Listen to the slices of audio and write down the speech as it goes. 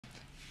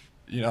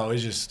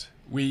it's just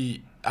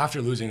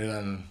after losing to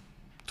them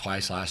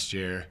twice last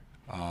year,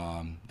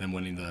 then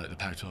winning the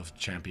Pac-12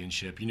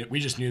 championship, we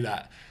just knew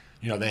that,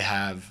 they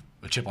have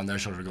a chip on their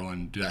shoulder to go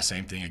and do that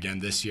same thing again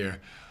this year.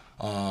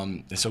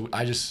 And so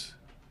I just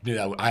knew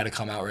that I had to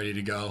come out ready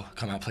to go,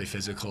 come out play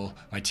physical.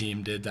 My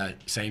team did that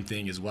same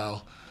thing as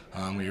well.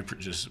 We were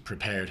just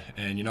prepared.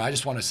 And, I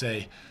just want to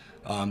say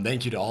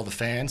thank you to all the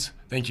fans.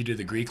 Thank you to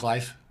the Greek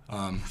Life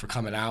for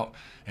coming out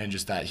and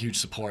just that huge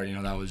support.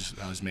 That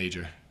was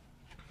major.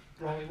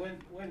 Raleigh,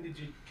 when did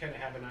you kind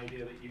of have an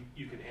idea that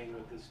you could hang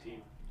with this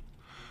team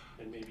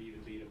and maybe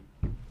even beat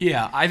them?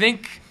 Yeah, I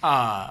think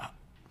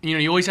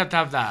you always have to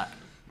have that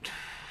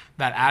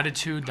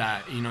attitude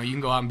that you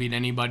can go out and beat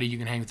anybody, you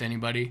can hang with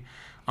anybody.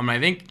 I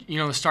think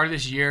the start of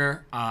this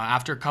year,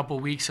 after a couple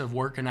weeks of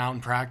working out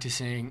and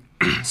practicing,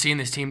 seeing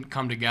this team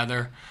come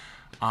together,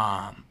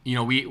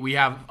 we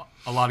have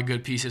a lot of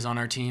good pieces on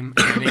our team.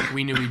 I think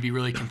we knew we'd be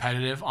really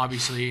competitive.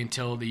 Obviously,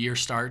 until the year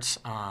starts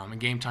and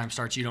game time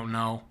starts, you don't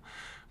know.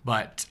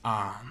 But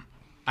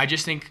I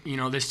just think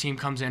this team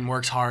comes in,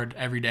 works hard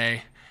every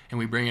day, and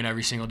we bring it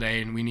every single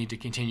day, and we need to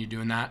continue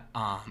doing that.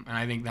 And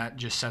I think that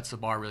just sets the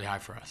bar really high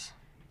for us.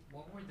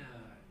 What were the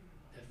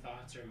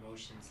thoughts or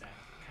emotions that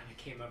kind of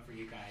came up for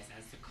you guys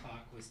as the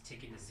clock was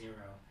ticking to 0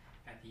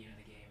 at the end of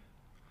the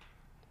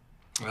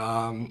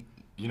game?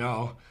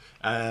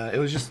 It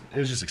was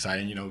just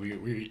exciting.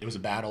 It was a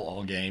battle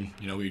all game.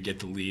 We would get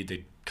the lead,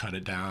 they'd cut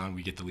it down.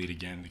 We get the lead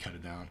again, they cut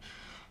it down.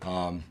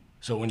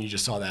 So when you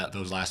just saw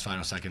those last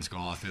final seconds go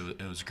off,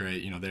 it was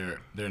great.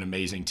 They're an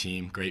amazing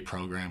team, great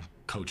program,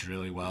 coach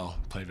really well,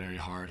 play very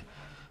hard.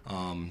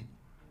 And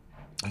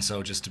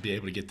so just to be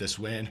able to get this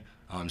win,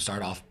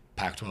 start off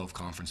Pac-12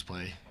 conference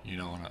play,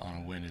 on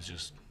a win is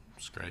just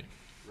great.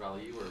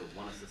 Raleigh, you were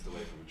 1 assist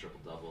away from a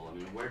triple-double.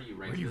 Where do you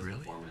rank this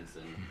performance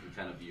in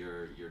kind of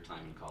your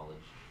time in college?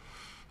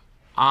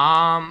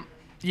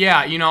 Yeah,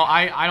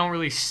 I don't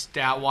really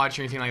stat watch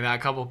or anything like that.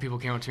 A couple of people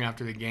came up to me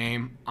after the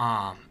game.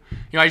 I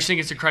just think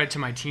it's a credit to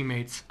my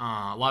teammates.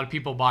 A lot of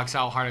people box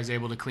out hard. I was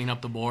able to clean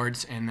up the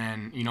boards, and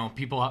then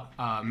people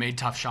made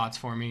tough shots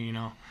for me.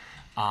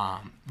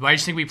 But I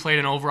just think we played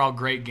an overall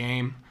great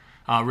game,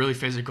 really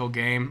physical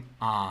game.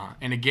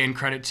 And again,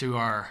 credit to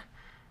our,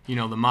 the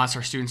MUS,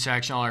 our student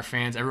section, all our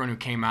fans, everyone who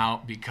came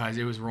out, because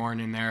it was roaring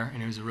in there,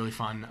 and it was a really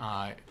fun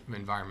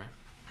environment.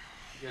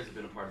 You guys have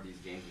been a part of these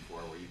games before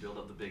where you build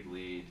up the big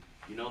lead.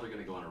 They're going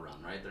to go on a run,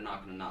 right? They're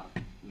not going to not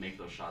make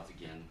those shots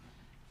again.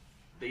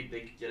 They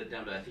get it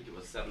down to, I think it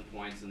was 7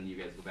 points, and then you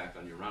guys go back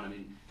on your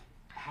run.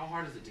 How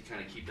hard is it to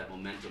kind of keep that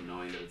momentum,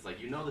 knowing that it's like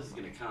this is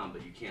going to come,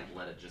 but you can't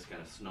let it just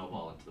kind of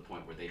snowball into the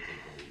point where they take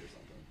the lead or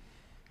something?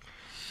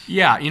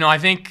 Yeah, I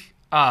think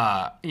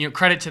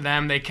credit to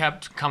them. They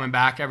kept coming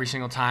back every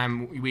single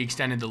time we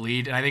extended the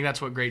lead, and I think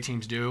that's what great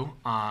teams do.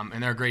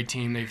 And they're a great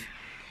team. They've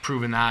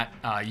proven that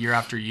year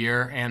after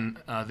year and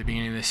the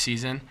beginning of this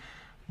season.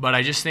 But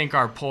I just think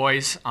our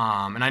poise,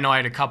 and I know I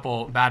had a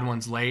couple bad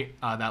ones late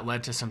that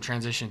led to some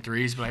transition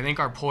threes, but I think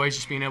our poise,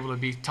 just being able to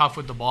be tough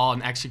with the ball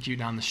and execute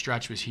down the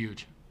stretch, was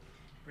huge.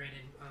 Brandon,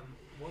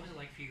 what was it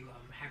like for you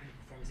having the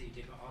performance that you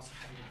did, but also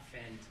having to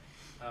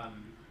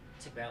defend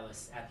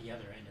Tabellis at the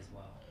other end as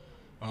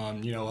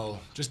well?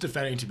 Just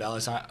defending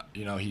Tabellis,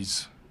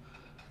 he's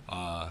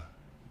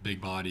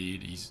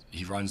big-bodied.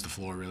 He runs the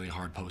floor really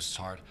hard, posts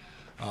hard,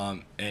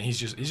 and he's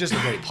just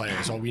a great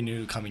player. So we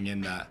knew coming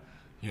in that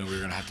we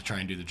were gonna have to try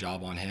and do the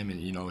job on him, and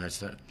I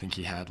think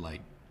he had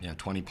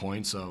 20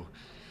 points. So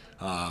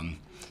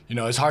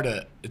it's hard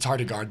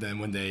to guard them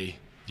when they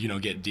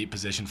get deep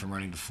position from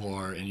running the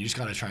floor, and you just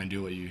gotta try and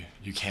do what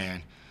you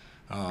can.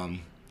 And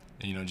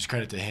just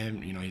credit to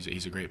him.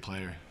 He's a great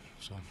player.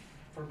 So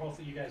for both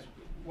of you guys,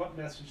 what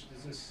message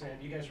does this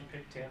send? You guys were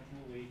picked 10th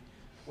in the league.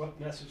 What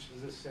message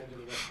does this send to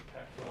the rest of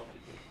Pac-12?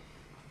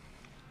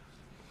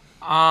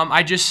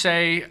 I just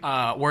say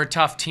we're a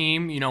tough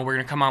team. We're going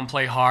to come out and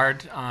play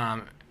hard.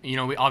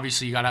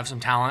 Obviously you got to have some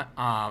talent,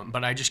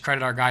 but I just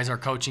credit our guys, our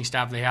coaching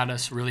staff. They had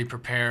us really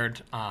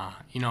prepared.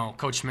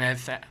 Coach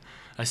Smith,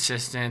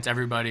 assistants,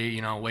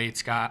 everybody. Wade,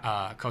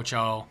 Scott, Coach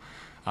O,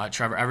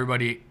 Trevor.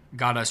 Everybody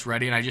got us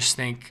ready, and I just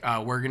think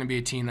we're going to be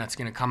a team that's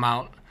going to come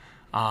out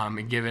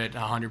and give it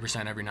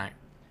 100% every night.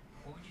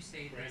 What would you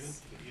say? Brandon,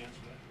 could you answer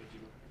that?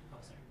 Oh,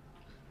 sorry.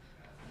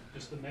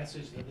 Just the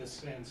message that this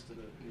sends to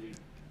the league.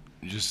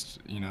 Just,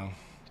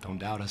 don't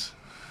doubt us.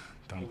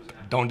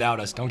 Don't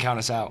doubt us. Don't count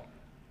us out.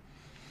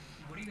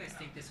 What do you guys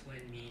think this win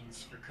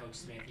means for Coach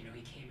Smith? He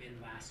came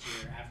in last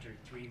year after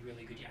 3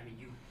 really good years.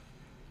 You,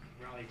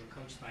 Raleigh,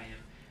 were coached by him.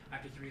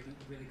 After 3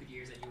 really good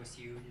years at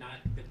USU, not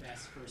the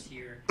best first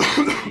year.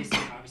 This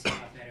year, obviously, a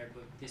lot better.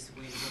 But this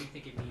win, what do you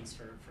think it means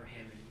for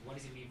him? And what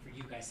does it mean for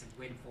you guys to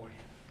win for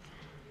him?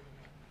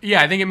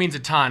 Yeah, I think it means a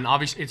ton.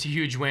 Obviously, it's a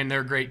huge win.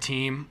 They're a great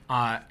team,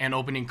 and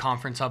opening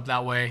conference up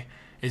that way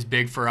is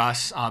big for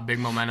us, big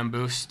momentum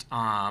boost.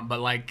 But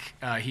like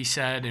he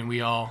said, and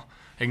we all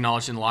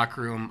acknowledged in the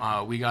locker room,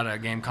 we got a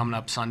game coming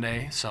up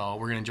Sunday, so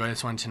we're going to enjoy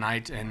this one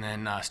tonight and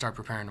then start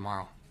preparing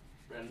tomorrow.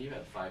 Brandon, you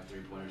had 5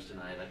 3-pointers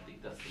tonight. I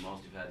think that's the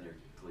most you've had in your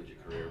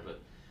collegiate career.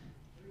 But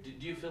do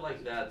do you feel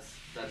like that's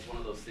one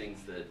of those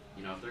things that,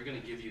 you know, if they're going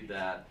to give you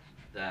that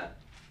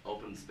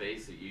open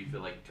space, that you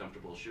feel like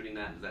comfortable shooting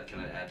that, does that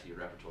kind of add to your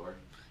repertoire?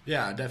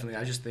 Yeah, definitely.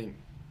 I just think,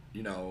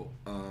 you know,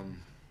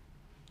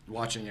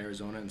 watching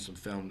Arizona and some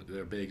film,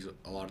 their bigs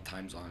a lot of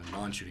times on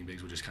non-shooting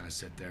bigs will just kind of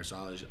sit there.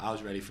 So I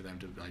was ready for them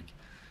to, like,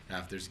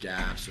 if there's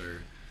gaps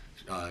or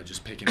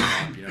just picking it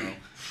up, you know.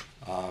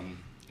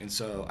 And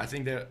so I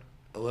think that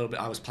a little bit,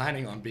 I was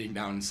planning on being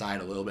down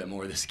inside a little bit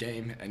more this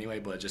game anyway,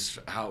 but just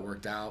how it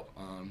worked out,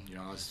 you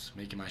know, I was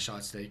making my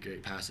shots, take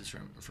great passes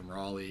from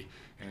Raleigh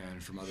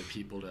and from other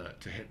people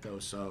to hit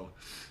those. So,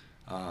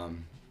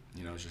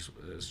 you know, it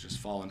was just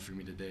falling for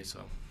me today.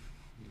 So.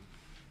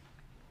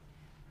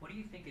 What do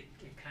you think it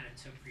kind of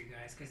took for you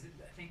guys? Because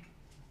I think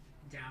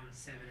down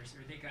 7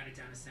 or they got it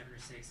down to 7 or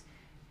 6.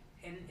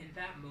 In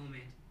that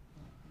moment,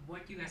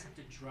 what do you guys have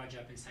to drudge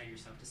up inside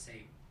yourself to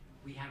say,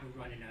 we have a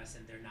run in us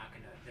and they're not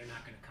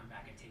gonna come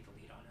back and take the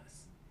lead on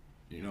us?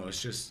 You know,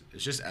 it's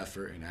just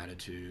effort and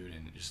attitude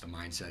and just the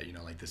mindset. You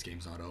know, like, this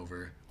game's not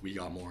over. We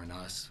got more in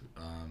us.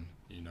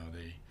 You know,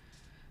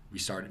 we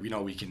started. We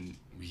know we can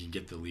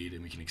get the lead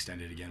and we can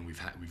extend it again. We've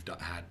had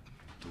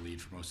the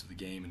lead for most of the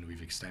game and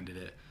we've extended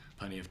it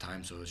plenty of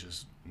time. So it's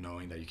just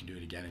knowing that you can do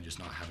it again and just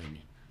not having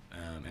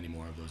any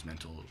more of those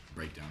mental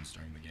breakdowns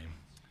during the game.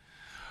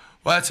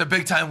 Well, it's a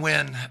big-time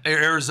win,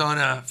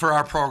 Arizona, for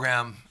our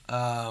program.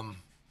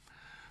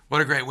 What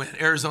a great win.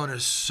 Arizona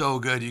is so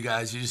good, you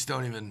guys. You just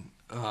don't even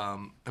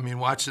I mean,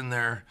 watching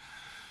their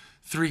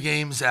 3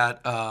 games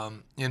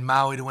in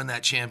Maui to win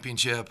that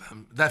championship,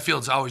 that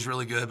field's always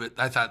really good, but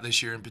I thought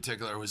this year in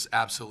particular was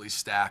absolutely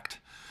stacked.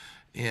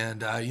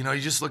 And, you know,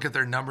 you just look at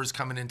their numbers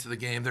coming into the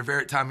game.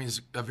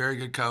 Tommy's a very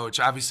good coach.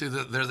 Obviously,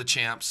 they're the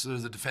champs. They're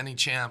the defending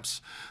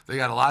champs. They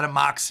got a lot of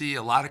moxie,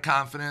 a lot of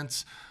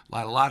confidence,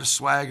 a lot of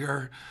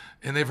swagger,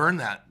 and they've earned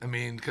that. I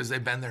mean, because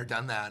they've been there,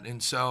 done that.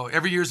 And so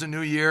every year's a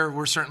new year.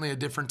 We're certainly a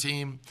different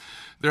team.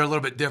 They're a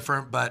little bit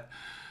different, but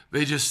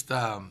they just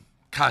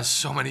cause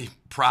so many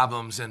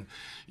problems. And,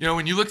 you know,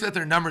 when you looked at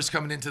their numbers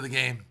coming into the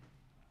game,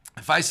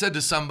 if I said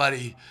to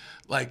somebody,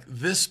 like,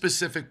 this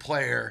specific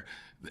player,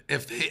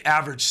 if they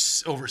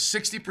average over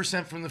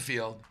 60% from the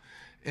field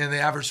and they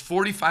average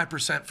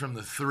 45% from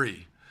the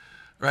 3,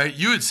 right,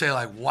 you would say,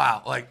 like,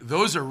 wow, like,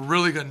 those are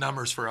really good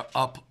numbers for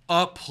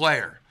a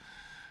player.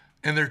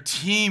 And their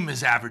team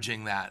is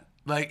averaging that.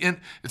 Like, and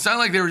it's not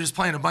like they were just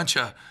playing a bunch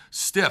of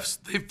stiffs.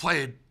 They've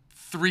played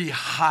 3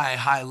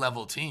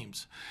 high-level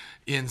teams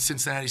in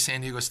Cincinnati,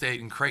 San Diego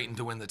State, and Creighton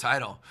to win the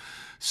title.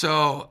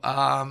 So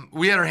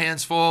we had our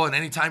hands full, and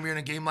anytime you're in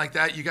a game like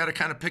that, you got to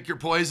kind of pick your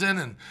poison.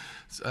 And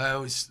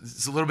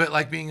it's a little bit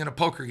like being in a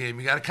poker game.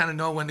 You got to kind of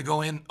know when to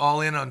go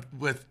all in on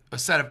with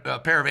a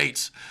pair of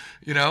 8s,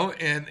 you know.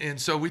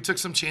 And so we took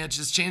some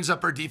chances, changed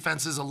up our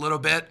defenses a little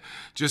bit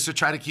just to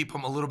try to keep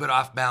them a little bit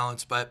off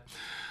balance. But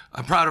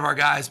I'm proud of our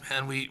guys,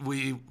 man.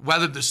 We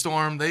weathered the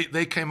storm.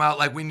 They came out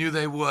like we knew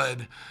they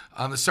would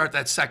to start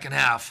that second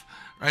half.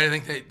 Right? I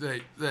think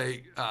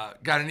they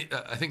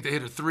I think they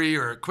hit a 3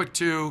 or a quick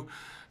 2.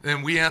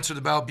 Then we answered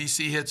the bell.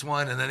 BC hits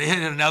one, and then they hit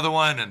another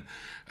one, and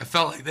I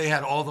felt like they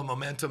had all the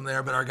momentum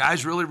there. But our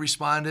guys really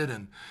responded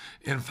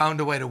and found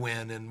a way to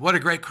win. And what a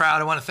great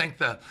crowd! I want to thank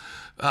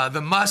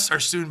the Muss, our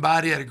student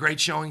body, had a great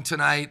showing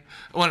tonight.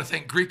 I want to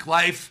thank Greek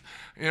Life.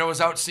 You know,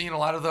 was out seeing a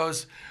lot of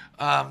those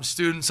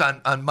students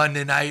on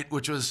Monday night,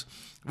 which was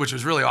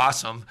really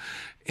awesome.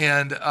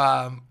 And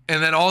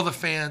then all the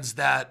fans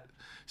that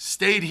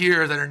stayed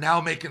here that are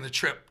now making the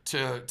trip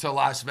to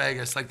Las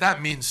Vegas. Like,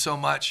 that means so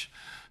much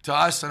to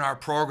us and our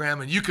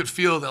program, and you could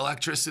feel the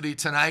electricity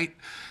tonight,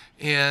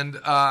 and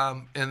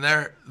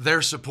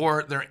their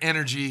support, their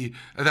energy,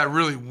 that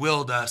really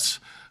willed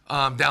us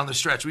down the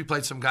stretch. We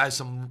played some guys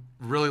some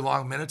really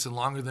long minutes and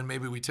longer than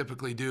maybe we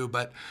typically do,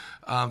 but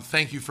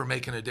thank you for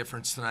making a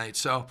difference tonight.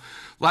 So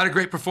a lot of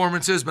great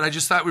performances, but I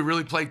just thought we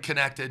really played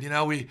connected. You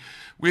know, we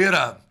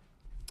had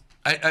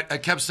I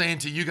kept saying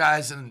to you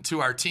guys and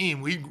to our team,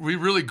 we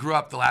really grew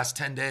up the last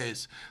 10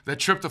 days. That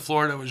trip to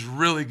Florida was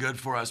really good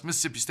for us.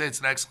 Mississippi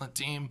State's an excellent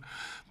team,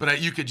 but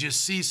you could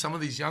just see some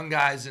of these young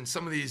guys and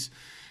some of these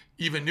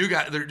even new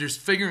guys, they're just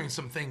figuring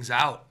some things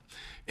out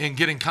and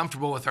getting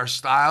comfortable with our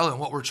style and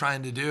what we're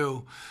trying to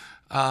do.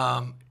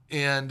 And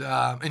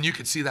you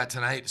could see that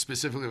tonight,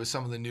 specifically with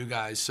some of the new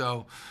guys.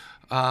 So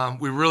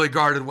we really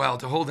guarded well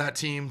to hold that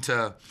team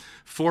to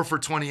 4 for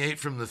 28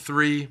 from the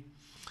 3.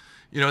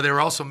 You know, they were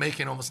also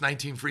making almost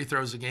 19 free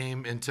throws a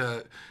game and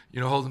to, you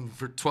know, hold them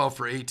for 12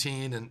 for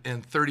 18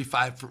 and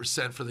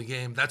 35% for the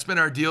game. That's been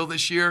our deal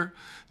this year.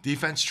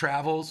 Defense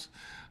travels.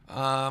 You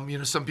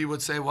know, some people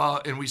would say,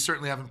 well, and we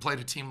certainly haven't played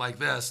a team like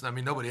this. I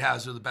mean, nobody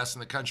has. They're the best in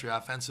the country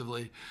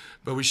offensively.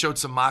 But we showed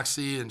some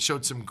moxie and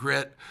showed some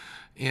grit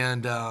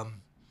and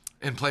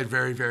played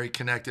very, very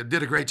connected.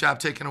 Did a great job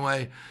taking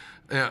away.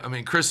 I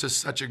mean, Chris is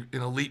such an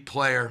elite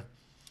player.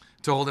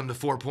 To hold him to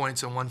 4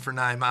 points and 1 for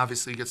 9,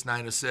 obviously he gets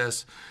 9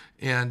 assists.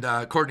 And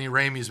Courtney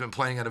Ramey's been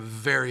playing at a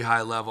very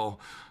high level,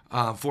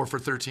 4 for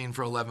 13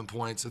 for 11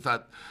 points. I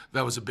thought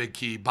that was a big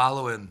key.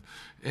 Balo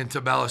and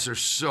Tabelis are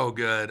so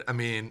good. I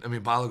mean,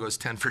 Balo goes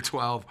 10 for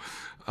 12.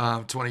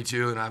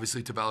 22, and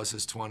obviously Tabelis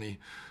has 20.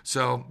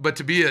 So, but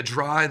to be a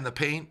draw in the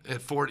paint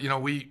at 40,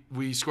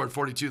 we scored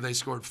 42, they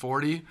scored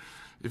 40.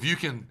 If you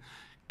can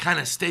kind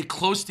of stay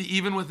close to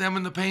even with them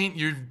in the paint,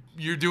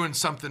 you're doing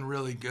something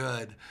really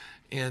good.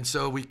 And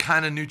so we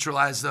kind of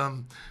neutralized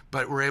them,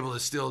 but we're able to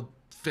still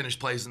finish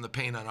plays in the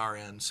paint on our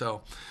end.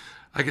 So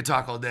I could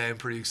talk all day. I'm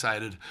pretty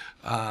excited.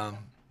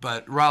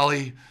 But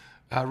Raleigh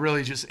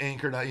really just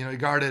anchored. He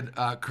guarded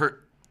Kerr.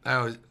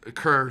 How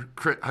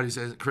do you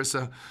say it?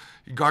 Krissa.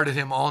 He guarded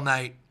him all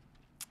night.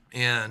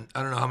 And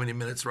I don't know how many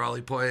minutes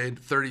Raleigh played,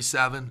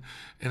 37,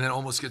 and then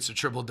almost gets a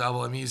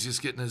triple-double. I mean, he's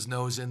just getting his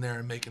nose in there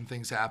and making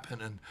things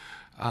happen, and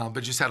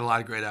but just had a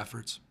lot of great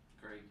efforts.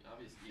 Greg,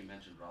 obviously you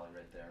mentioned Raleigh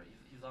right there.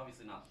 He's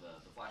obviously not the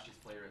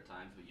flashiest player at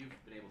times, but you've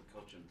been able to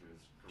coach him through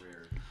his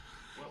career.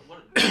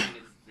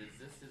 Is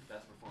this his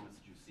best performance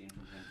that you've seen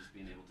from him, just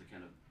being able to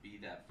kind of be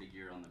that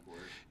figure on the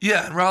court?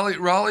 Yeah, and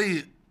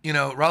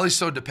Raleigh's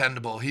so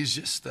dependable. He's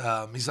just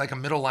he's like a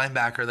middle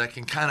linebacker that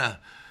can kind of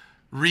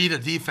read a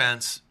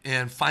defense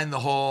and find the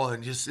hole,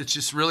 and it's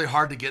just really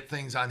hard to get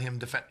things on him,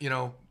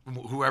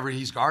 whoever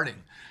he's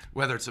guarding,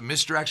 whether it's a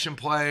misdirection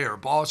play or a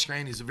ball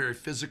screen. He's very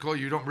physical.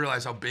 You don't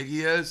realize how big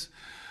he is,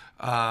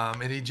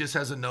 and he just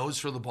has a nose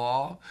for the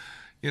ball.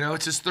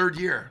 It's his third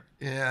year,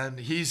 and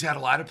he's had a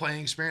lot of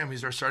playing experience.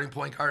 He's our starting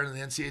point guard in the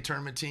NCAA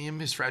tournament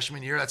team his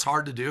freshman year. That's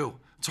hard to do.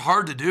 It's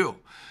hard to do.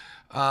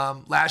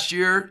 Last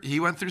year, he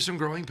went through some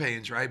growing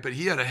pains, right? But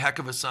he had a heck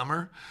of a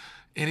summer.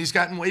 And he's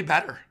gotten way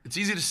better. It's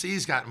easy to see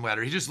he's gotten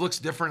better. He just looks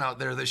different out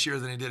there this year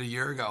than he did a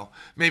year ago.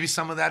 Maybe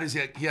some of that is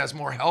he has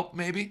more help,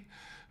 maybe,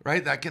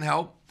 right? That can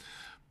help.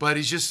 But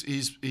he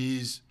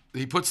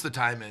puts the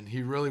time in.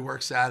 He really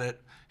works at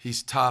it.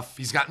 He's tough.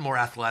 He's gotten more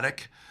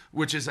athletic,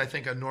 which is, I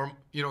think, kind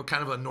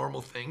of a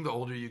normal thing the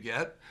older you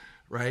get,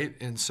 right?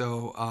 And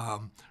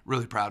so,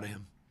 really proud of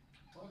him.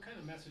 What kind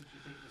of message do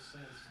you think this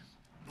sends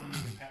when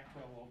the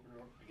Pac-12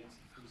 opener against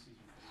the preseason?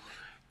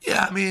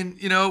 Yeah, I mean,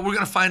 we're going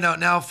to find out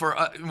now for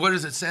what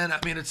does it say? I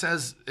mean,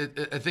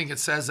 I think it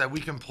says that we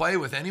can play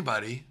with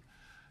anybody.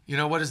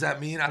 What does that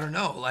mean? I don't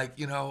know. Like,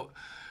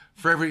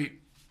 for every,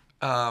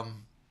 how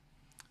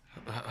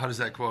does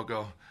that quote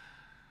go?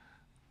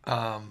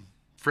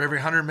 For every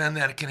 100 men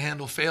that can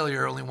handle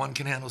failure, only one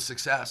can handle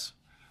success,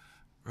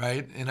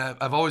 right? And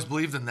I've always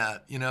believed in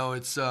that.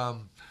 It's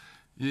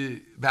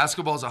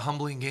basketball is a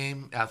humbling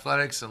game.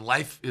 Athletics and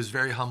life is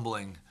very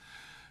humbling.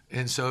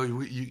 And so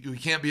you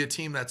can't be a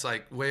team that's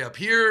like way up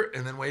here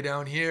and then way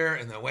down here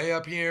and then way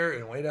up here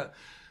and way down,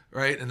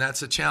 right? And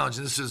that's a challenge.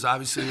 And this is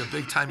obviously a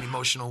big-time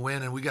emotional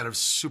win, and we got a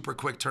super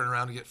quick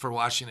turnaround to get for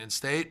Washington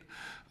State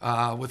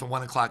with a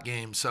 1 o'clock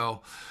game. So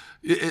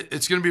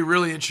it's going to be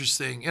really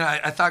interesting.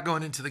 I thought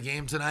going into the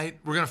game tonight,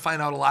 we're going to find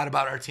out a lot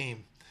about our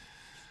team.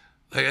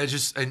 Like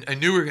I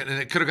knew we were going to,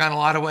 and it could have gone a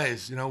lot of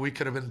ways. We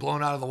could have been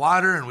blown out of the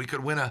water, and we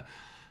could win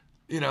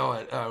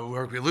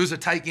or we lose a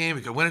tight game.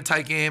 We could win a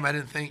tight game. I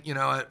didn't think,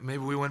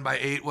 maybe we win by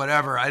 8,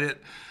 whatever.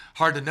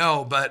 Hard to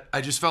know, but I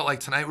just felt like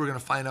tonight we're going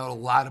to find out a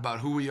lot about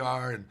who we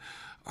are and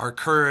our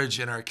courage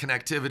and our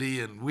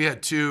connectivity. And we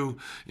had 2,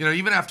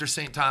 even after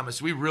St.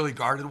 Thomas, we really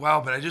guarded well,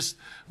 but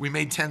we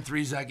made 10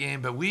 threes that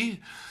game. But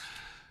we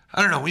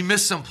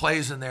missed some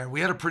plays in there.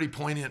 We had a pretty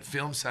poignant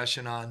film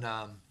session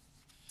on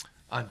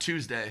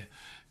Tuesday.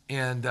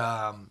 And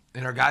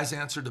our guys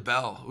answered the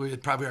bell. We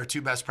had probably our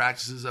 2 best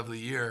practices of the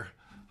year.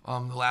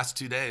 The last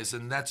 2 days,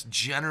 and that's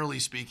generally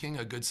speaking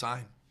a good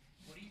sign.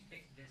 What do you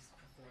think this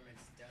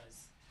performance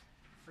does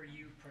for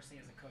you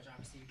personally as a coach?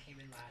 Obviously, you came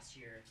in last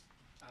year,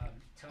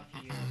 tough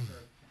year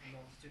for a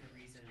multitude of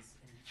reasons,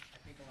 and I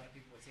think a lot of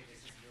people would say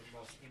this is your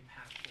most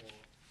impactful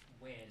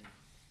win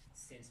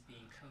since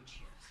being coach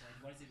here. So,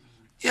 what does it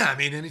mean? Yeah, I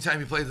mean, anytime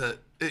you play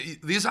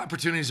these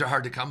opportunities are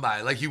hard to come by.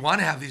 Like, you want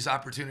to have these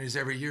opportunities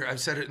every year. I've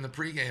said it in the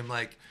pregame,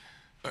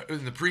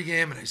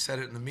 and I said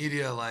it in the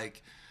media,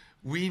 like.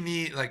 We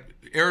need,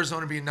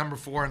 Arizona being number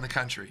 4 in the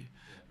country,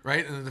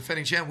 right? And the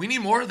defending champ. We need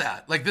more of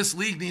that. Like, this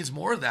league needs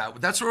more of that.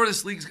 That's where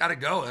this league's got to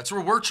go. That's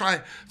where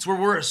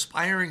we're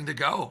aspiring to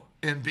go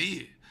and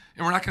be.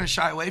 And we're not going to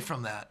shy away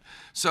from that.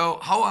 So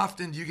how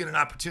often do you get an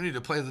opportunity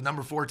to play the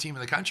number 4 team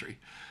in the country,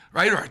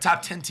 right? Or a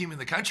top 10 team in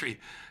the country?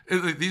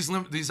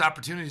 These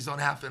opportunities don't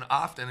happen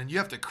often, and you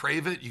have to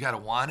crave it. You got to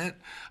want it.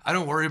 I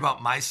don't worry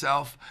about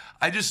myself.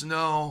 I just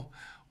know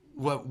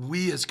what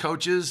we as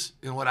coaches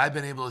and what I've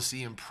been able to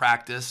see in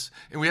practice,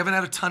 and we haven't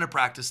had a ton of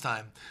practice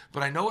time,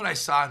 but I know what I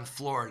saw in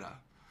Florida.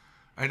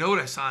 And I know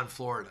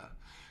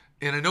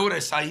what I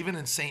saw even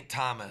in St.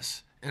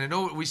 Thomas. And I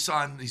know what we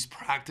saw in these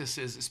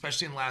practices,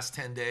 especially in the last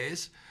 10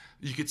 days.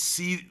 You could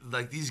see,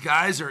 these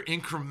guys are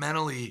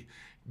incrementally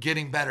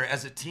getting better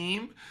as a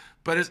team,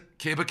 but as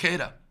Keba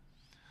Keita.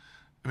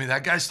 I mean,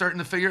 that guy's starting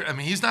to figure,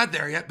 he's not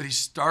there yet, but he's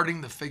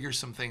starting to figure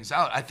some things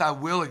out. I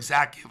thought Will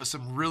Exact gave us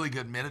some really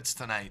good minutes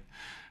tonight.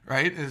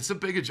 Right? And it's a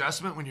big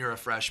adjustment when you're a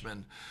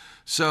freshman.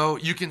 So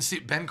you can see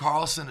Ben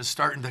Carlson is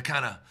starting to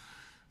kind of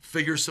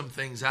figure some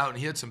things out, and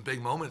he had some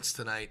big moments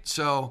tonight.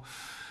 So,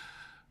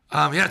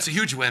 it's a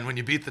huge win when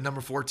you beat the number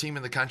 4 team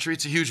in the country.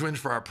 It's a huge win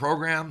for our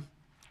program.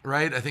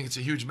 right? I think it's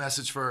a huge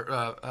message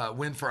for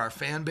win for our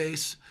fan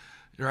base,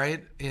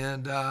 right?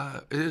 And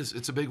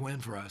it's a big win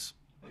for us.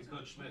 Hey,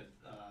 Coach Smith,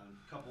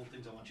 a couple of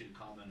things I want you to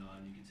comment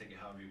on. You can take it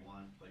however you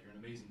want, but you're an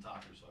amazing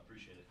talker, so I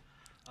appreciate it.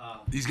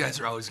 These guys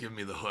are always giving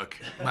me the hook.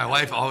 My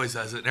wife always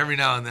does it. And every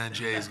now and then,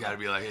 Jay's got to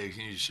be like, hey,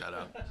 can you just shut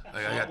up?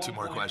 Like, I got two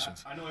more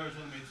questions. I know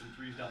Arizona made some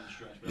threes down the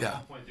stretch, but Yeah.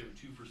 at one point they were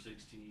 2 for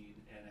 16,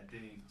 and I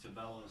think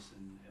Tavelis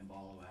and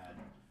Ballo had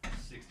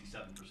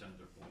 67% of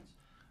their points.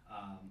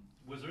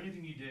 Was there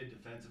anything you did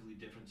defensively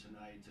different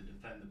tonight to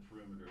defend the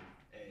perimeter,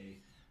 A?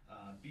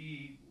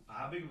 B,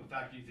 how big of a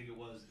factor do you think it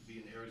was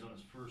being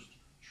Arizona's first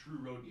true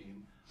road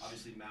game?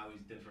 Obviously,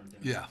 Maui's different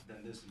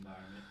than this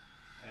environment.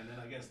 And then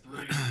I guess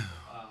 3,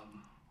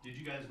 did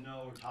you guys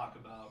know or talk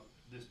about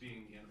this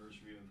being the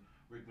anniversary of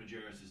Rick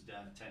Majerus'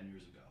 death 10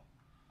 years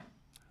ago?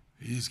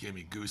 He just gave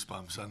me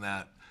goosebumps on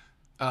that.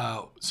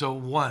 So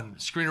one,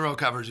 screen and roll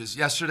coverages.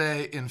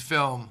 Yesterday in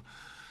film,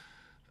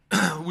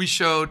 we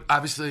showed,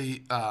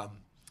 obviously,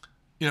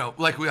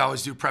 like we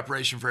always do,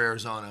 preparation for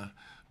Arizona.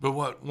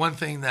 But one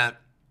thing that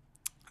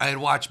I had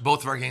watched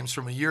both of our games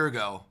from a year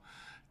ago,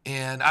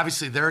 and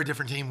obviously they're a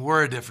different team,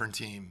 we're a different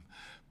team.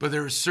 But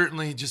there was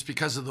certainly, just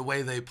because of the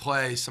way they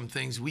play, some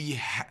things we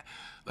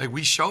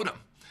showed them.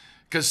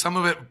 Because some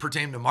of it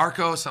pertained to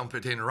Marco, some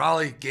pertained to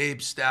Raleigh,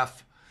 Gabe,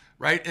 Steph,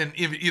 right? And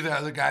even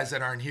other guys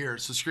that aren't here.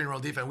 So screen and roll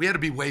defense, we had to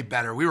be way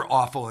better. We were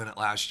awful in it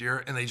last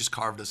year, and they just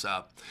carved us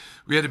up.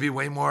 We had to be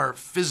way more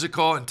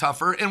physical and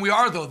tougher, and we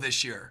are, though,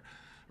 this year,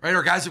 right?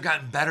 Our guys have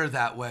gotten better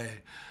that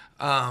way.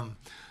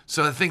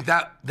 So I think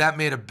that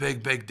made a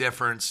big, big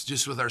difference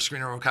just with our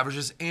screen and roll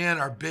coverages, and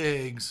our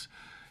bigs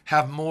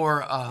have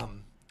more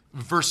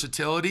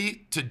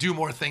versatility to do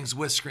more things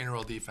with screen and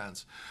roll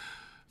defense.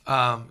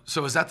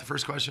 So is that the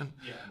first question?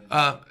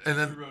 Yeah. And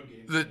then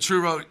the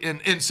true road,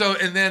 and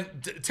then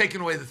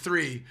taking away the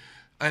 3,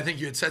 I think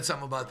you had said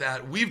something about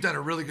that. We've done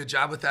a really good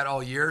job with that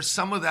all year.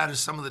 Some of that is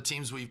some of the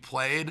teams we've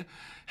played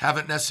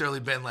haven't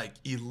necessarily been like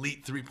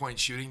elite 3-point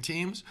shooting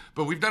teams,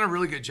 but we've done a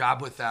really good job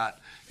with that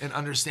in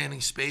understanding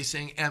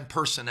spacing and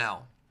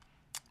personnel,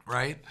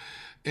 right?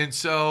 And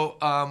so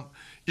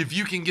if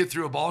you can get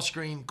through a ball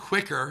screen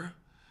quicker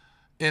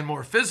and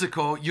more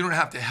physical, you don't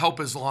have to help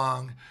as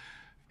long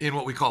in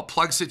what we call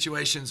plug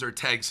situations or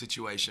tag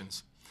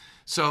situations.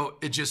 So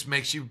it just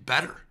makes you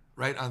better,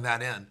 right, on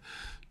that end.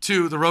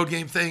 2, the road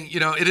game thing,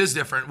 it is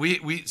different.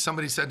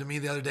 Somebody said to me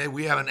the other day,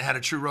 we haven't had a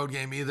true road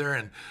game either,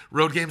 and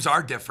road games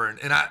are different.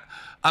 And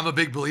I'm a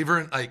big believer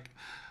in,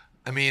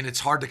 it's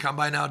hard to come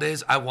by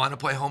nowadays. I want to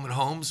play home and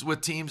homes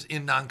with teams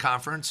in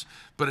non-conference,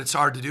 but it's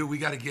hard to do. We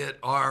got to get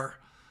our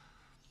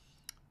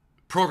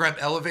program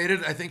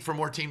elevated, I think, for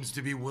more teams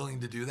to be willing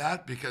to do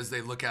that, because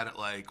they look at it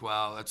like,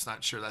 well, that's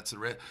not sure that's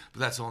but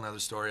that's a whole other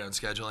story on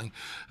scheduling.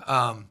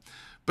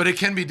 But it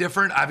can be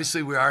different.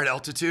 Obviously, we are at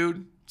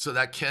altitude, so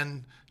that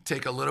can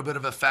take a little bit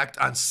of effect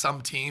on some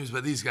teams,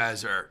 but these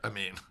guys are,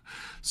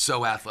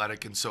 so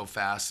athletic and so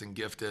fast and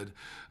gifted.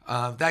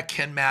 That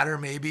can matter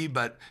maybe,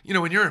 but,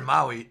 when you're in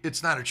Maui,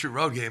 it's not a true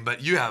road game,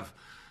 but you have,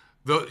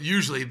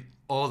 usually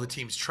all the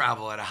teams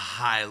travel at a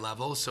high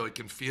level, so it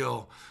can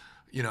feel,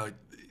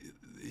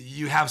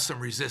 you have some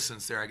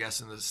resistance there, I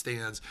guess, in the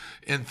stands.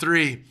 And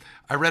 3,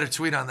 I read a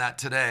tweet on that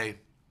today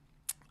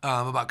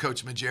about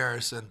Coach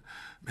Majerus, and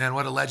man,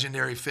 what a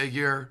legendary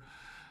figure.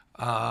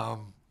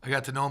 I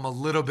got to know him a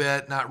little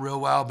bit, not real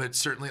well, but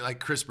certainly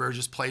like Chris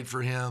Burgess played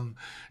for him.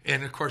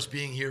 And of course,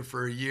 being here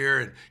for a year.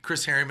 And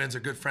Chris Harriman's a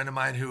good friend of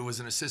mine who was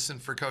an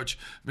assistant for Coach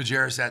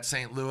Majerus at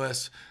St.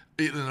 Louis,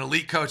 an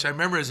elite coach. I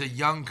remember as a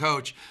young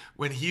coach,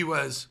 when he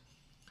was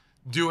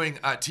doing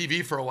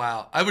TV for a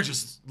while, I would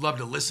just love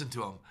to listen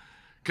to him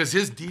because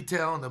his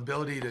detail and the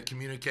ability to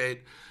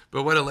communicate.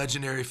 But what a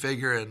legendary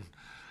figure, and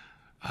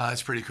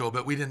it's pretty cool.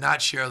 But we did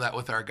not share that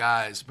with our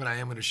guys, but I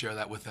am going to share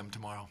that with them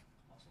tomorrow.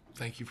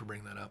 Thank you for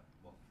bringing that up.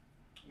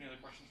 Any other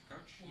questions,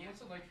 Coach? Well,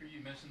 what's it like for you?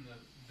 You mentioned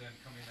them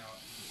coming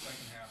out in the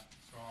second half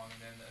strong,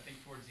 and then I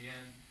think towards the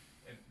end,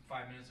 in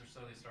 5 minutes or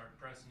so, they started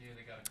pressing you.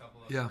 They got a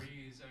couple of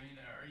threes.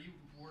 Are you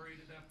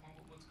worried at that point?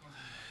 What's going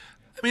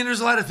on?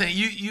 There's a lot of things.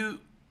 You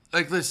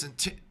listen.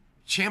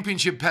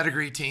 Championship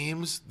pedigree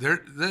teams,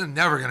 they're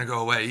never going to go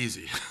away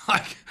easy.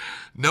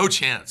 No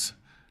chance,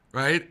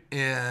 right?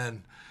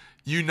 And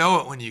you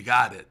know it when you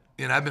got it.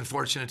 And I've been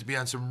fortunate to be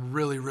on some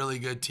really, really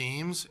good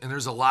teams, and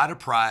there's a lot of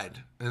pride,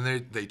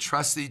 and they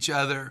trust each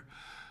other,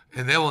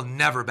 and they will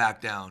never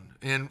back down.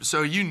 And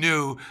so I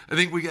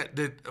think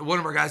one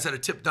of our guys had a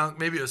tip dunk,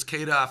 maybe it was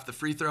Kata off the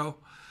free throw.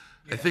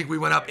 I think we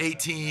went up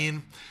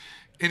 18,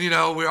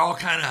 and we're all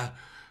kind of,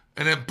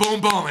 and then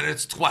boom, boom, and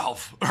it's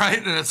 12, right?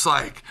 And it's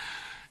like,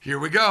 here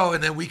we go.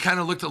 And then we kind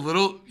of looked a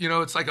little,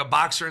 it's like a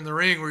boxer in the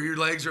ring where your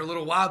legs are a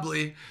little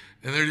wobbly,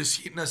 and they're just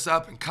heating us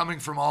up and coming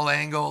from all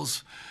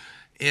angles.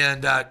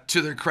 And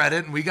to their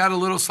credit, and we got a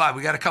little slide.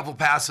 We got a couple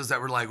passes that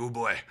were like, oh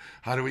boy,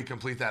 how do we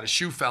complete that? A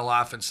shoe fell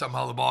off, and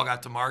somehow the ball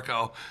got to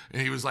Marco, and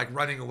he was like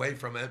running away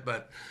from it.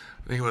 But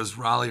I think it was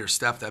Raleigh or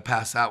Steph that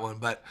passed that one.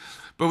 But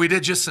we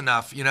did just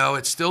enough.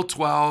 It's still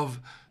 12.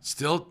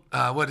 Still,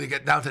 what did it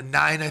get down to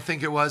 9? I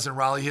think it was, and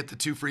Raleigh hit the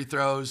 2 free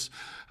throws.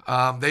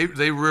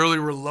 They really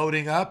were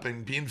loading up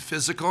and being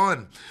physical,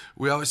 and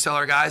we always tell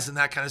our guys in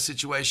that kind of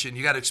situation,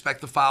 you got to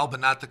expect the foul but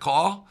not the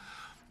call,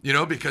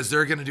 because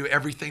they're going to do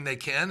everything they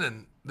can,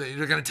 and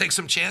they're going to take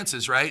some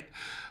chances, right?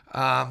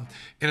 And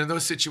in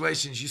those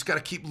situations, you just got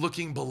to keep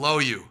looking below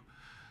you.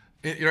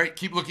 Right?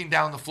 Keep looking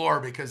down the floor,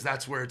 because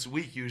that's where it's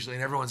weak usually,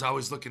 and everyone's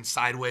always looking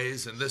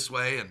sideways and this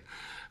way. And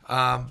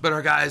but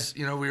our guys,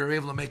 we were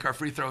able to make our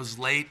free throws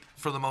late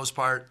for the most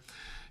part,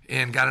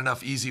 and got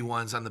enough easy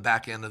ones on the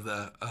back end of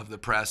the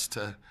press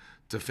to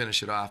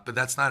finish it off. But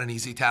that's not an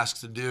easy task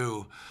to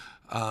do.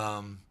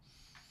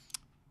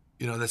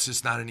 That's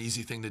just not an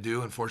easy thing to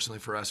do. Unfortunately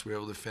for us, we were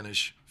able to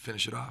finish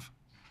it off.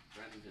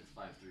 Brandon hits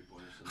 5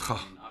 3-pointers.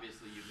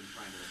 Obviously, you've been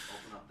trying to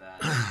open up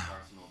that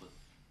arsenal, but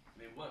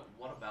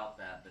what about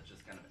that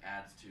just kind of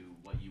adds to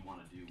what you want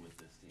to do with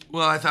this team?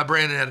 Well, I thought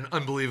Brandon had an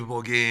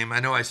unbelievable game. I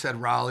know I said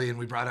Raleigh, and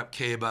we brought up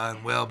Kaba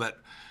and Will, but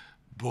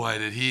boy,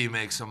 did he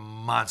make some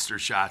monster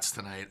shots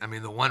tonight. I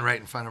mean, the one right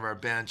in front of our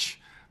bench,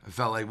 I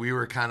felt like we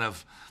were kind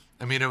of,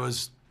 it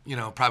was,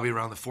 probably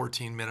around the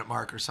 14-minute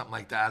mark or something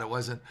like that. It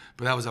wasn't,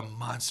 but that was a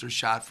monster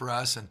shot for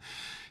us. And,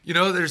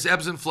 there's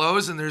ebbs and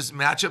flows, and there's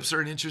matchups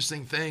are an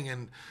interesting thing.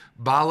 And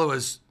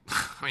Balo's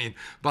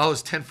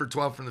 10 for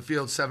 12 from the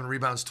field, 7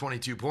 rebounds,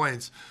 22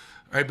 points,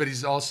 right? But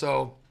he's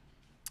also,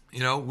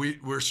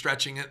 we're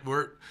stretching it.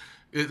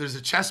 There's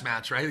a chess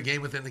match, right? A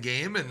game within the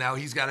game, and now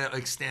he's got to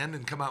extend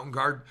and come out and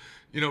guard,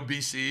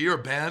 BC or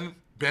Ben.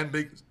 Ben,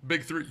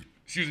 big three,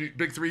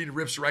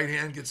 rips right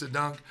hand, gets a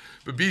dunk.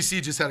 But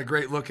BC just had a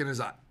great look in his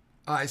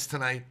eyes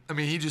tonight.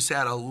 He just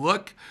had a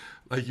look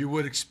like you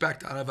would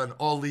expect out of an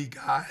all-league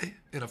guy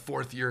and a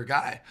fourth-year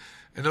guy.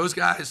 And those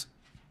guys,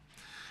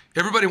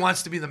 everybody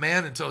wants to be the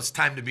man until it's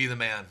time to be the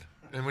man.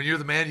 And when you're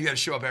the man, you got to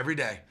show up every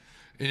day.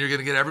 And you're going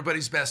to get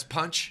everybody's best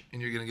punch,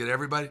 and you're going to get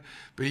everybody.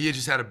 But he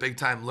just had a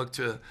big-time look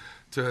to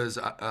his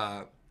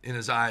in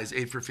his eyes,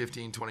 8 for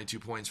 15, 22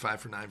 points, 5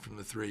 for 9 from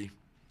the three.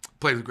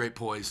 Played with great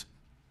poise.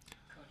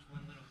 Coach,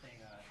 one little thing.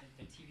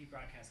 The TV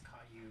broadcast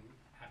caught you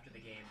after the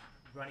game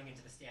running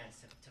into the stands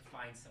to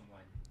find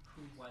someone.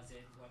 Who was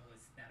it? What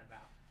was that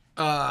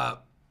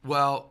about?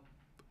 Well,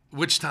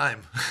 which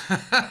time?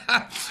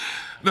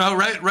 No,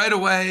 right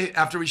away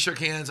after we shook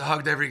hands, I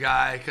hugged every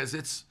guy, because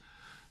it's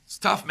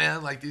tough,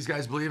 man. Like, these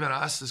guys believe in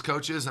us as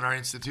coaches and our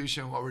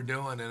institution, what we're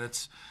doing, and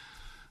it's,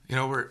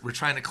 we're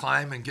trying to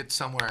climb and get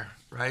somewhere,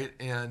 right?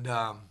 And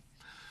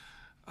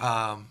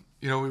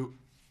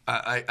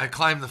I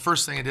climbed. The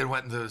first thing I did,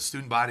 went into the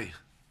student body,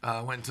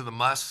 went into the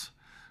muss,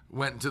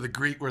 went into the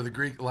Greek, where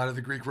a lot of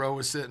the Greek row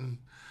was sitting,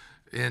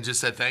 and just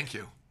said thank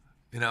you,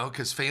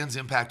 because fans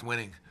impact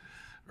winning,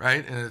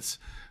 right? And it's,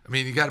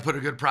 you got to put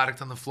a good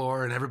product on the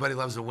floor, and everybody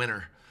loves a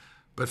winner,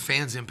 but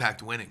fans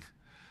impact winning.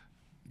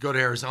 Go to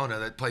Arizona,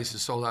 that place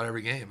is sold out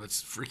every game.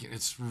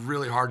 It's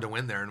really hard to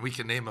win there, and we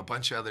can name a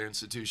bunch of other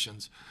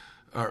institutions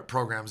or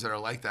programs that are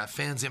like that.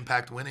 Fans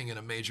impact winning in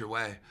a major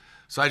way.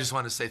 So I just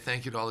want to say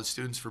thank you to all the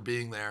students for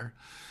being there,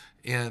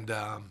 and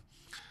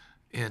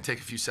take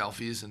a few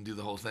selfies and do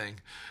the whole thing.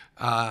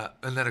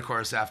 And then, of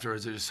course,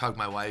 afterwards, I just hug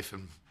my wife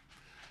and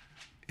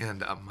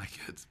my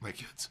kids.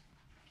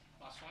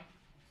 Last one.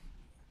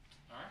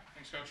 All right.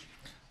 Thanks, Coach.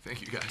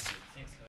 Thank you, guys. Thanks, Coach.